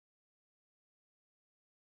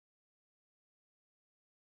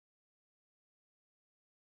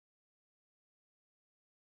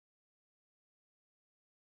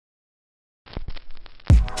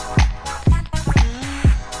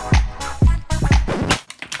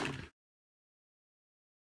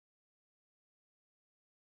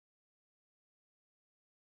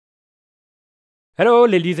Hello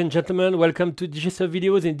ladies and gentlemen, welcome to DJSTUFF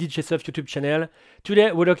videos and DJSTUFF YouTube channel.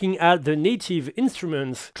 Today we're looking at the native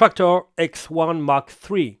instruments Traktor X1 Mark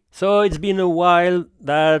III. So it's been a while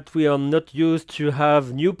that we are not used to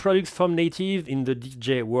have new products from native in the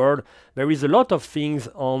DJ world. There is a lot of things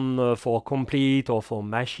on for complete or for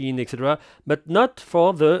machine, etc. But not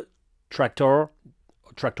for the Traktor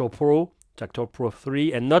Pro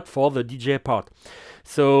 3 and not for the DJ part.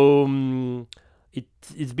 So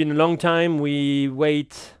it's been a long time. We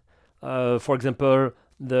wait, for example,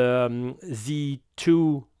 the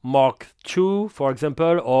Z2 Mark II, for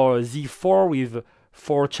example, or Z4 with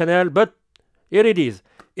 4 channel, but here it is.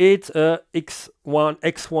 It's a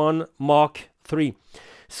X1 Mark III.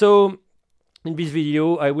 So in this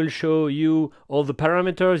video, I will show you all the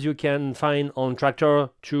parameters you can find on Traktor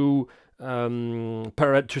to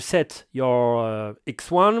set your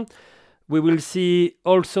X1. We will see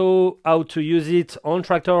also how to use it on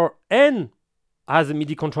Traktor and as a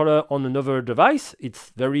MIDI controller on another device.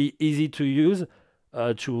 It's very easy to use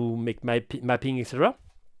to make mapping, etc.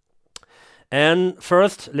 And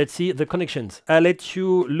first, let's see the connections. I'll let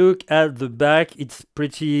you look at the back. It's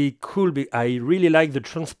pretty cool. I really like the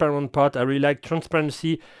transparent part. I really like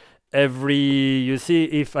transparency. You see,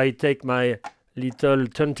 if I take my little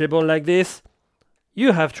turntable like this,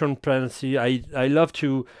 you have transparency. I love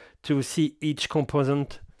to see each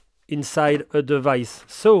component inside a device.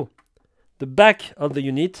 So the back of the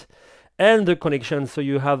unit and the connection. So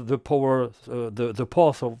you have the power, the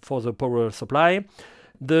port for the power supply,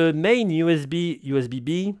 the main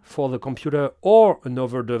USB-B for the computer or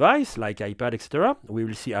another device like iPad, etc. We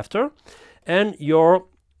will see after, and your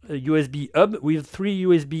USB hub with 3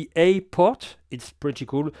 USB-A port. It's pretty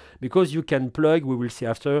cool because you can plug, we will see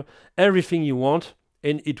after, everything you want,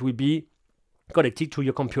 and it will be connected to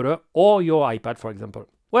your computer or your iPad, for example.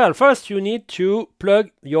 Well, first you need to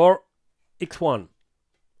plug your X1.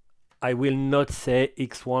 I will not say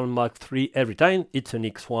X1 Mark III every time. It's an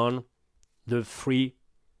X1, the third.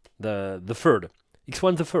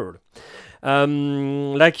 X1 the third.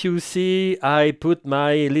 Like you see, I put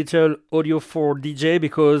my little audio for DJ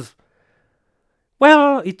because,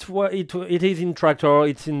 well, it is in Traktor.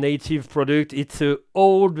 It's a native product. It's an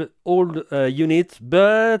old unit,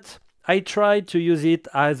 but I tried to use it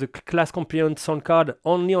as a class compliant sound card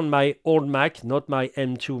only on my old Mac, not my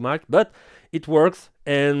M2 Mac, but it works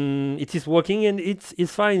and it is working and it's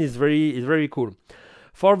fine. It's very cool.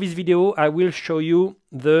 For this video, I will show you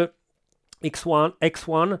the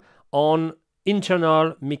X1 on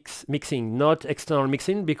internal mixing, not external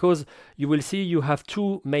mixing, because you will see you have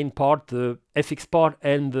two main parts, the FX part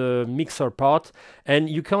and the mixer part, and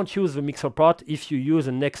you can't use the mixer part if you use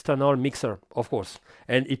an external mixer, of course,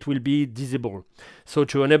 and it will be disabled. So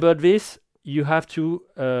to enable this, you have to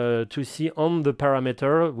see on the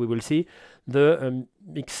parameter, we will see the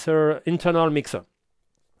internal mixer.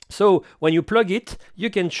 So when you plug it,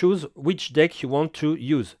 you can choose which deck you want to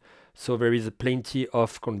use. So there is plenty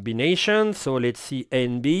of combinations. So let's see A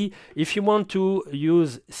and B. If you want to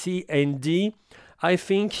use C and D, I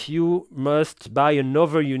think you must buy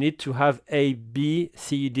another unit to have A, B,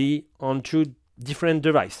 C, D on two different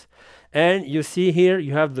devices. And you see here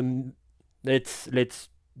you have the let's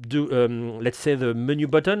say the menu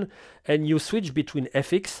button, and you switch between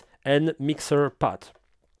FX and mixer part.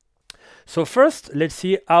 So first, let's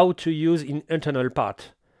see how to use in internal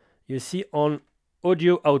part. You see on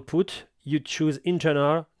audio output, you choose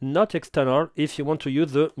internal, not external, if you want to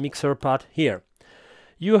use the mixer part here.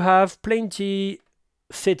 You have plenty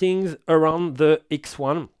settings around the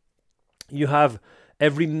X1. You have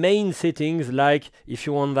every main settings, like if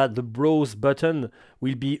you want that the browse button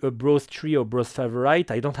will be a browse tree or browse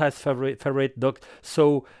favorite. I don't have favorite dock,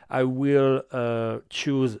 so I will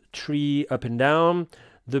choose tree up and down,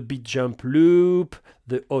 the beat jump loop,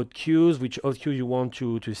 the Hotcues, which Hotcue you want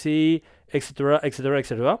to see, etc, etc,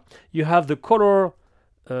 etc. You have the color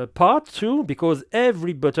part too, because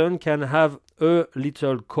every button can have a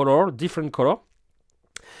little color, different color.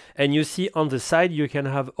 And you see on the side you can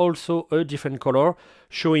have also a different color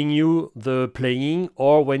showing you the playing,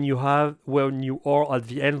 or when you are at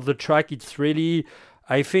the end of the track. It's really,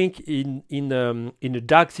 I think in a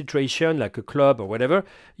dark situation like a club or whatever,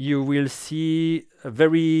 you will see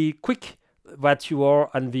very quick that you are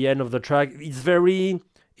at the end of the track. It's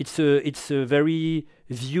a very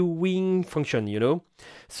viewing function, you know.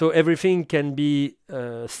 So everything can be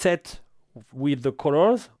set with the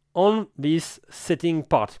colors on this setting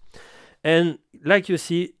part. And like you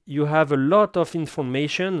see, you have a lot of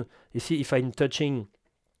information. You see, if I'm touching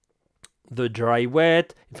the dry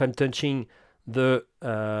wet, if I'm touching the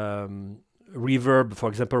reverb, for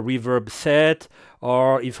example, reverb set,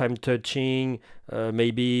 or if I'm touching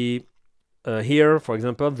maybe here, for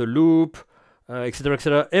example, the loop, etc.,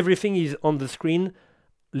 etc. Everything is on the screen,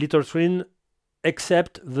 little screen,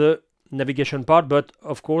 except the navigation part. But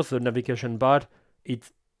of course, the navigation part,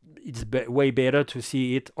 it's way better to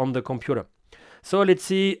see it on the computer. So let's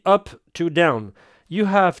see up to down. You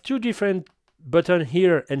have two different buttons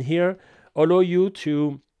here and here, allow you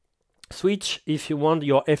to switch if you want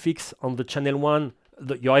your FX on the channel 1,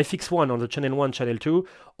 your FX1 on the channel 1, channel 2,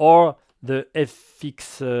 or the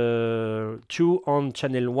FX2 on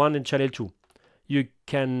channel 1 and channel 2. You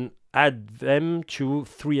can add them to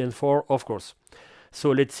 3 and 4, of course.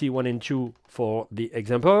 So let's see 1 and 2 for the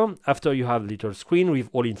example. After you have little screen with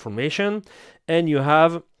all information, and you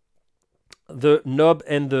have the knob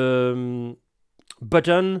and the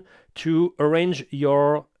button to arrange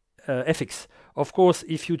your FX. Of course,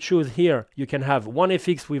 if you choose here, you can have one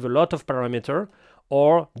FX with a lot of parameter,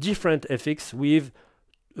 or different FX with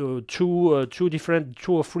two or three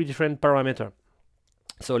different parameter.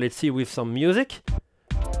 So let's see with some music.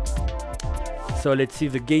 So let's see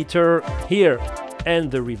the gator here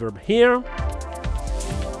and the reverb here.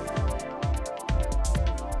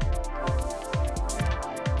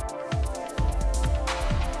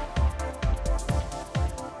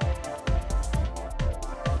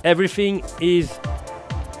 Everything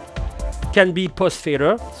can be post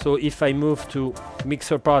fader. So if I move to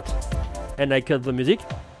mixer part and I cut the music,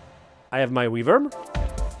 I have my reverb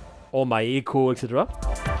or my echo, etc.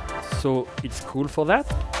 So it's cool for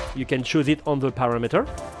that. You can choose it on the parameter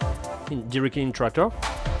directly in Traktor.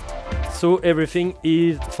 So everything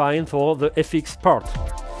is fine for the FX part.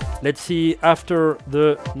 Let's see after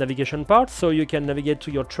the navigation part. So you can navigate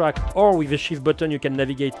to your track, or with the shift button you can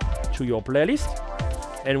navigate to your playlist.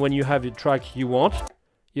 And when you have the track you want,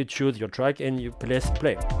 you choose your track and you press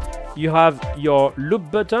play. You have your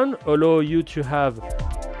loop button, allow you to have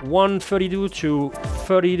 132 to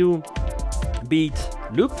 32 beat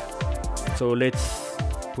loop. So let's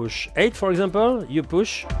push 8, for example. You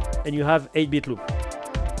push and you have 8-bit loop.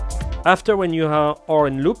 After, when you are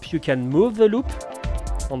in loop, you can move the loop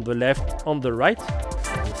on the left, on the right.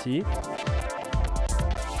 Let's see.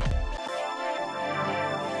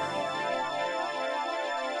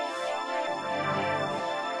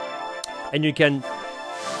 And you can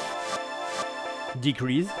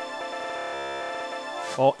decrease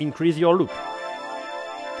or increase your loop.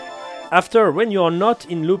 After, when you are not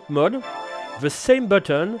in loop mode, the same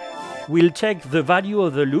button will take the value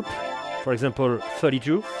of the loop, for example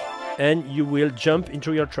 32, and you will jump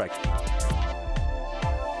into your track.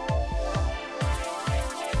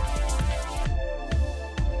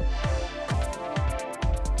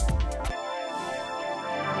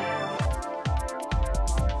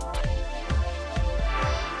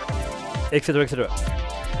 Etc, etc.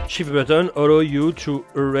 Shift button allow you to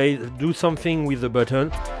erase, do something with the button,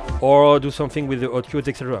 or do something with the Hotcues,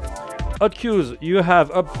 etc. Hotcues, you have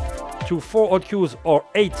up to 4 Hotcues or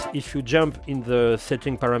 8 if you jump in the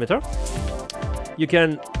setting parameter. You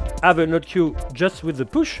can have an Hotcue just with the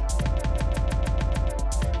push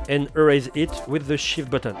and erase it with the shift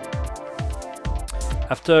button.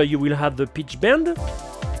 After, you will have the pitch bend,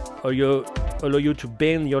 allow you to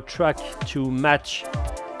bend your track to match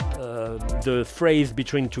the phrase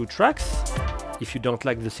between two tracks if you don't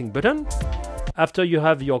like the sync button. After, you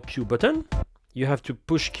have your Q button. You have to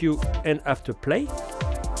push Q and after play.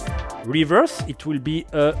 Reverse, it will be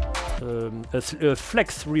a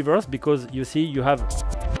flex reverse, because you see you have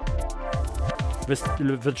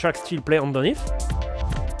the track still play underneath.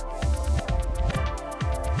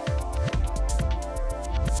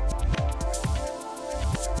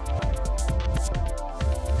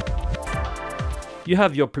 You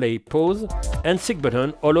have your play, pause, and sync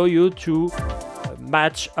button allow you to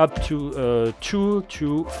match up to 2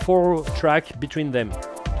 to 4 tracks between them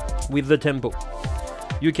with the tempo.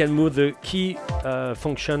 You can move the key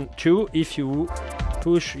function too if you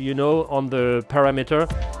push, you know, on the parameter,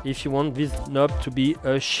 if you want this knob to be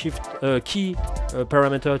a shift key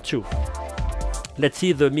parameter too. Let's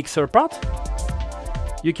see the mixer part.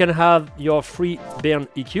 You can have your free band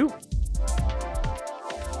EQ,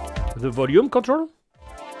 the volume control,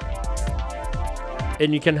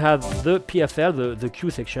 and you can have the PFL, the Q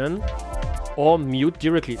section, or mute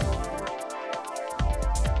directly.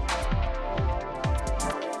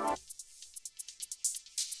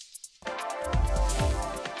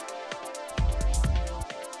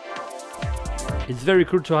 It's very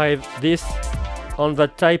cool to have this on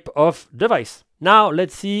that type of device. Now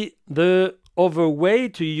let's see the other way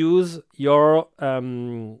to use your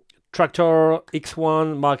Traktor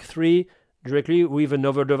X1 Mark III directly with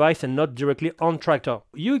another device and not directly on Traktor.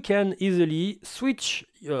 You can easily switch,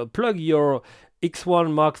 plug your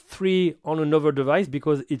X1 Mark III on another device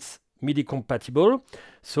because it's MIDI compatible.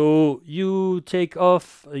 So you take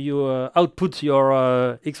off, you output your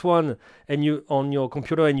X1 and you on your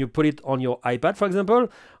computer and you put it on your iPad, for example.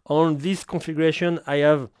 On this configuration, I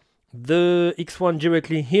have the X1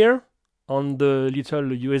 directly here on the little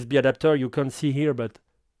USB adapter you can't see here, but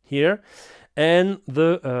here. And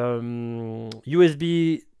the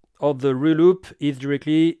USB of the reloop is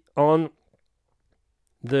directly on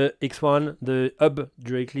the X1, the hub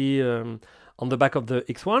directly on the back of the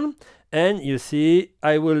X1. And you see,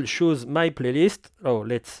 I will choose my playlist. Oh,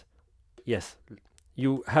 yes,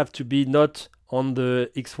 you have to be not on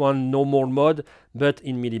the X1 normal mode, but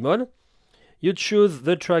in MIDI mode. You choose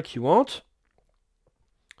the track you want.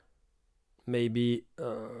 Maybe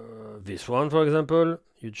this one, for example.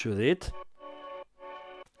 You choose it.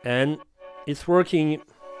 And it's working.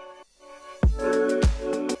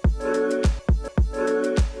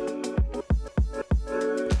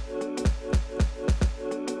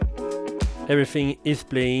 Everything is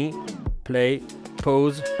playing. Play,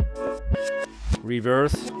 pause,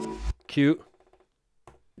 reverse, cue.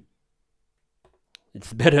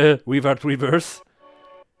 It's better without reverse.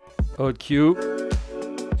 Hotcue.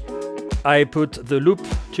 I put the loop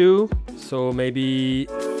too, so maybe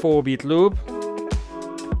 4-bit loop.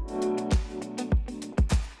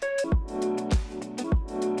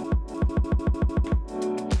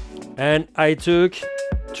 And I took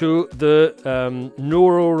to the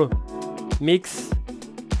neural mix,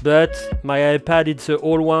 but my iPad it's an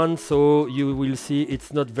old one, so you will see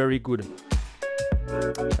it's not very good.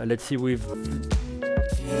 Let's see with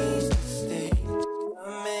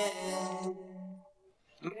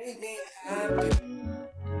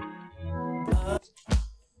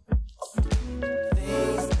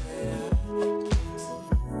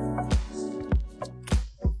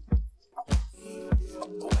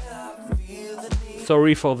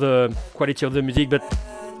sorry for the quality of the music, but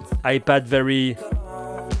iPad very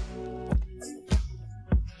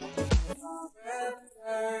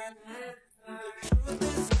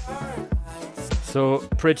so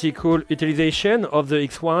pretty cool utilization of the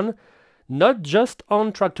X1, not just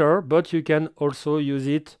on Traktor, but you can also use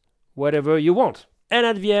it whatever you want. And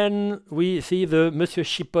at the end we see the Monsieur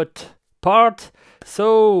Chipote part.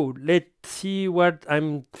 So let's see what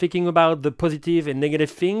I'm thinking about the positive and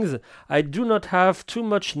negative things. I do not have too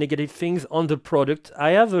much negative things on the product.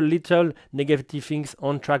 I have a little negative things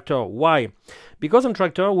on Traktor. Why? Because on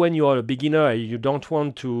Traktor, when you are a beginner, you don't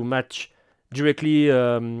want to match directly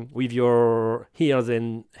with your ears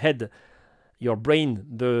and head, your brain,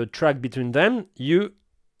 the track between them. You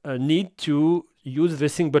need to use the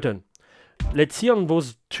sync button. Let's see on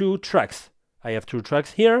those two tracks. I have two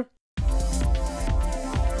tracks here.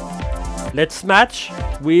 Let's match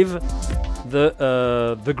with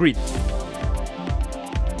the grid.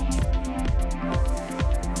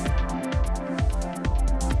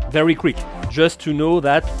 Very quick, just to know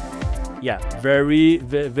that, yeah,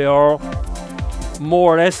 they are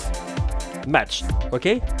more or less matched,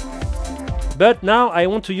 okay? But now I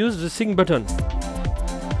want to use the sync button.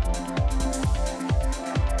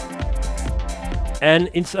 And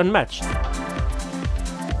it's unmatched.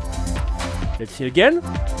 Let's see again.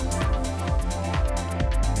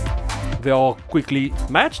 They are quickly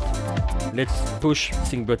matched. Let's push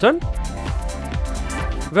sync button.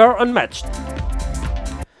 They are unmatched.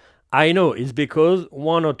 I know it's because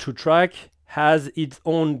one or two track has its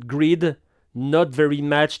own grid, not very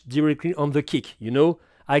matched directly on the kick. You know,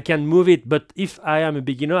 I can move it, but if I am a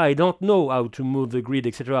beginner, I don't know how to move the grid,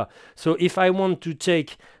 etc. So if I want to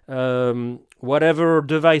take whatever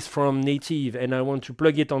device from native and I want to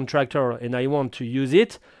plug it on Traktor and I want to use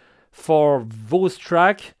it for those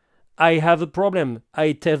track, I have a problem.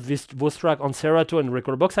 I test those track on Serato and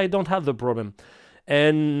Recordbox. I don't have the problem,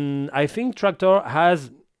 and I think Traktor has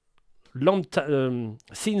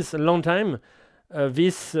since a long time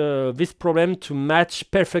this problem to match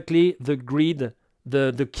perfectly the grid,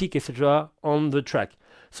 the kick, etc. on the track.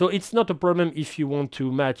 So it's not a problem if you want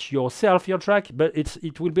to match yourself your track, but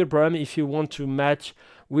it will be a problem if you want to match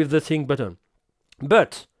with the sync button.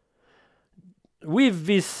 But with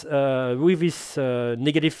this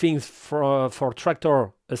negative things for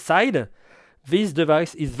Traktor aside, this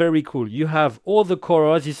device is very cool. You have all the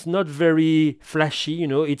colors. It's not very flashy, you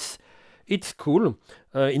know. It's cool.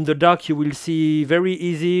 In the dark, you will see very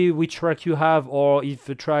easy which track you have, or if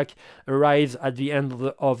the track arrives at the end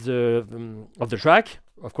of the track,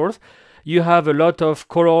 of course. You have a lot of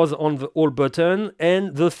colors on the all button,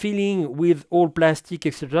 and the feeling with all plastic,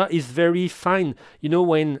 etc., is very fine. You know,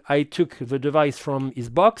 when I took the device from its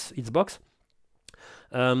box,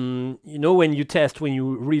 you know, when you test, when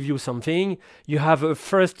you review something, you have a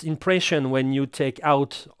first impression when you take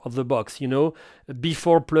out of the box, you know,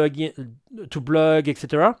 before plugging to plug,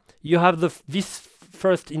 etc. You have this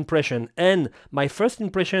first impression, and my first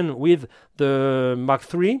impression with the Mark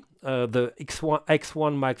III, the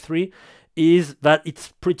X1 Mark III, is that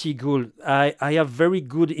it's pretty good. I have very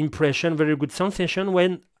good impression, very good sensation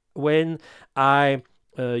when I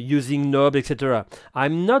using knob, etc.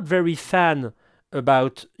 I'm not very fan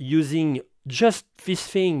about using just this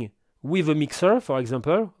thing with a mixer, for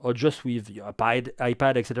example, or just with your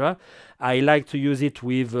iPad, etc. I like to use it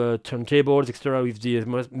with turntables, etc. with the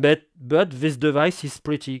but this device is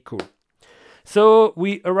pretty cool. So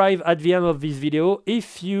we arrive at the end of this video.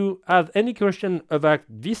 If you have any question about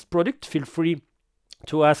this product, feel free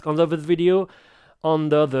to ask under the video,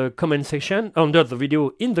 under the comment section, under the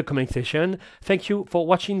video in the comment section. Thank you for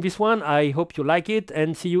watching this one. I hope you like it,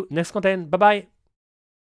 and see you next content. Bye bye.